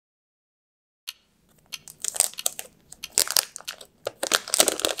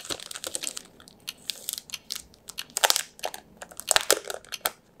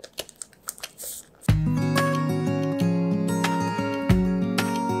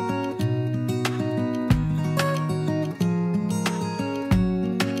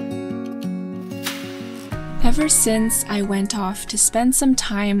Ever since I went off to spend some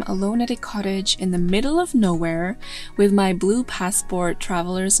time alone at a cottage in the middle of nowhere with my blue passport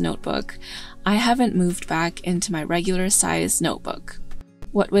traveler's notebook, I haven't moved back into my regular size notebook.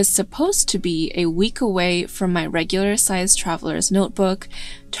 What was supposed to be a week away from my regular size traveler's notebook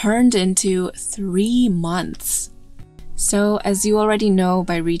turned into 3 months. So, as you already know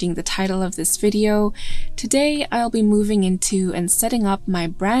by reading the title of this video, today I'll be moving into and setting up my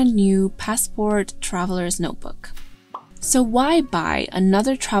brand new passport traveler's notebook. So why buy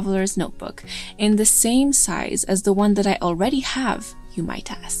another traveler's notebook in the same size as the one that I already have, you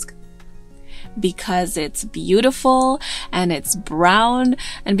might ask? Because it's beautiful and it's brown,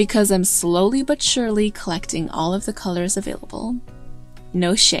 and because I'm slowly but surely collecting all of the colors available.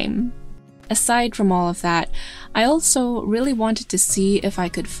 No shame. Aside from all of that, I also really wanted to see if I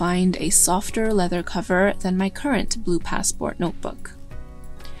could find a softer leather cover than my current blue passport notebook.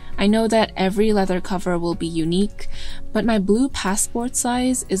 I know that every leather cover will be unique, but my blue passport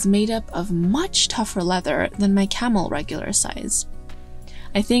size is made up of much tougher leather than my camel regular size.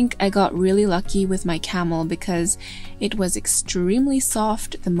 I think I got really lucky with my camel because it was extremely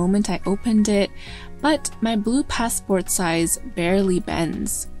soft the moment I opened it, but my blue passport size barely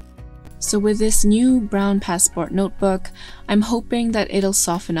bends. So with this new brown passport notebook, I'm hoping that it'll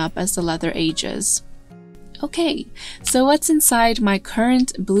soften up as the leather ages. Okay, so what's inside my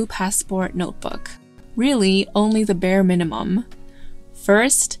current blue passport notebook? Really, only the bare minimum.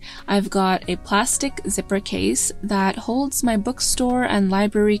 First, I've got a plastic zipper case that holds my bookstore and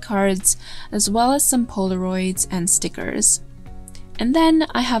library cards, as well as some Polaroids and stickers. And then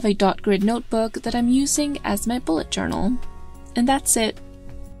I have a dot grid notebook that I'm using as my bullet journal. And that's it.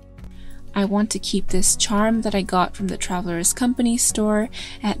 I want to keep this charm that I got from the Traveler's Company store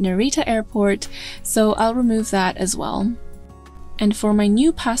at Narita Airport, so I'll remove that as well. And for my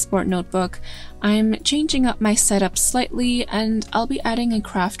new passport notebook, I'm changing up my setup slightly and I'll be adding a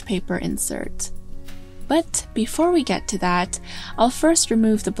Kraft paper insert. But before we get to that, I'll first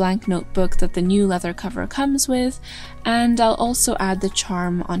remove the blank notebook that the new leather cover comes with, and I'll also add the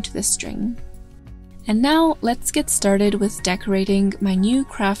charm onto the string. And now let's get started with decorating my new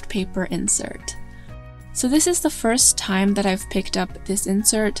Kraft paper insert. So this is the first time that I've picked up this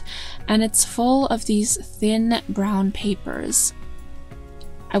insert, and it's full of these thin brown papers.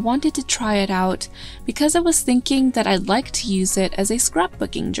 I wanted to try it out because I was thinking that I'd like to use it as a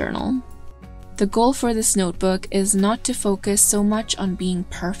scrapbooking journal. The goal for this notebook is not to focus so much on being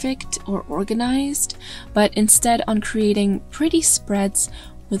perfect or organized, but instead on creating pretty spreads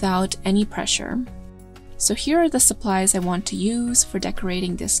without any pressure. So here are the supplies I want to use for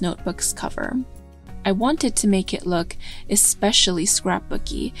decorating this notebook's cover. I wanted to make it look especially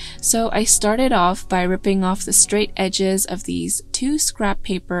scrapbooky, so I started off by ripping off the straight edges of these 2 scrap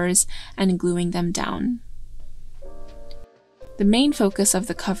papers and gluing them down. The main focus of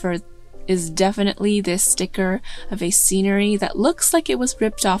the cover is definitely this sticker of a scenery that looks like it was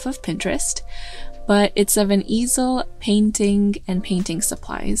ripped off of Pinterest, but it's of an easel, painting, and painting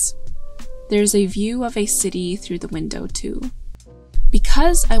supplies. There's a view of a city through the window too.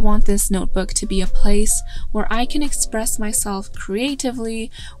 Because I want this notebook to be a place where I can express myself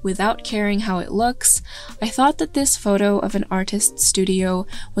creatively without caring how it looks, I thought that this photo of an artist's studio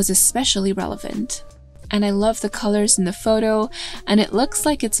was especially relevant. And I love the colors in the photo, and it looks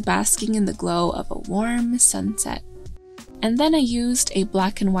like it's basking in the glow of a warm sunset. And then I used a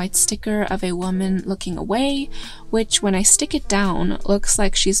black and white sticker of a woman looking away, which when I stick it down, looks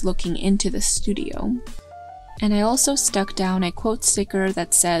like she's looking into the studio. And I also stuck down a quote sticker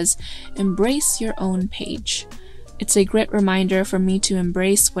that says, "Embrace your own page." It's a great reminder for me to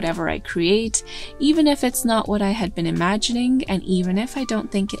embrace whatever I create, even if it's not what I had been imagining, and even if I don't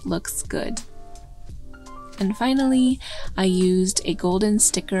think it looks good. And finally, I used a golden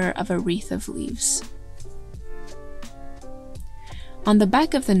sticker of a wreath of leaves. On the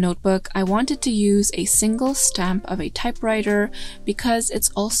back of the notebook, I wanted to use a single stamp of a typewriter because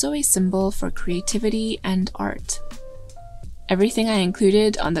it's also a symbol for creativity and art. Everything I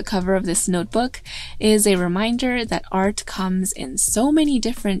included on the cover of this notebook is a reminder that art comes in so many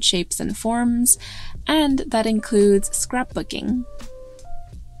different shapes and forms, and that includes scrapbooking.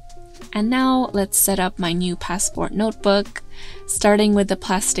 And now let's set up my new passport notebook. Starting with the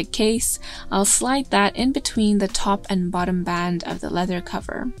plastic case, I'll slide that in between the top and bottom band of the leather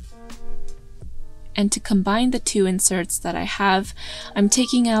cover. And to combine the 2 inserts that I have, I'm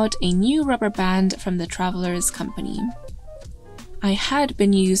taking out a new rubber band from the Traveler's Company. I had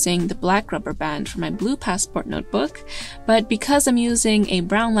been using the black rubber band for my blue passport notebook, but because I'm using a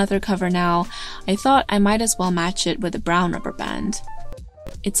brown leather cover now, I thought I might as well match it with a brown rubber band.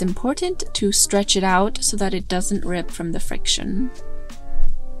 It's important to stretch it out so that it doesn't rip from the friction.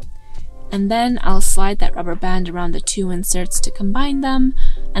 And then I'll slide that rubber band around the two inserts to combine them,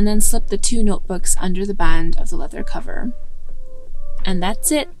 and then slip the two notebooks under the band of the leather cover. And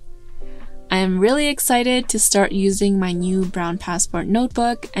that's it! I am really excited to start using my new brown passport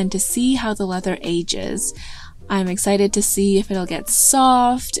notebook and to see how the leather ages. I'm excited to see if it'll get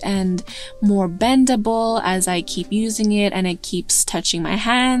soft and more bendable as I keep using it and it keeps touching my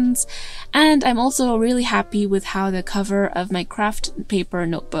hands. And I'm also really happy with how the cover of my Kraft paper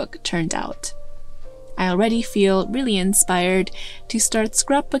notebook turned out. I already feel really inspired to start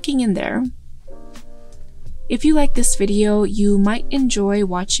scrapbooking in there. If you like this video, you might enjoy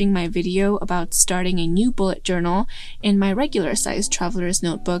watching my video about starting a new bullet journal in my regular size traveler's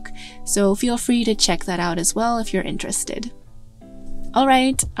notebook, so feel free to check that out as well if you're interested.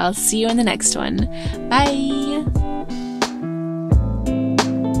 Alright, I'll see you in the next one. Bye!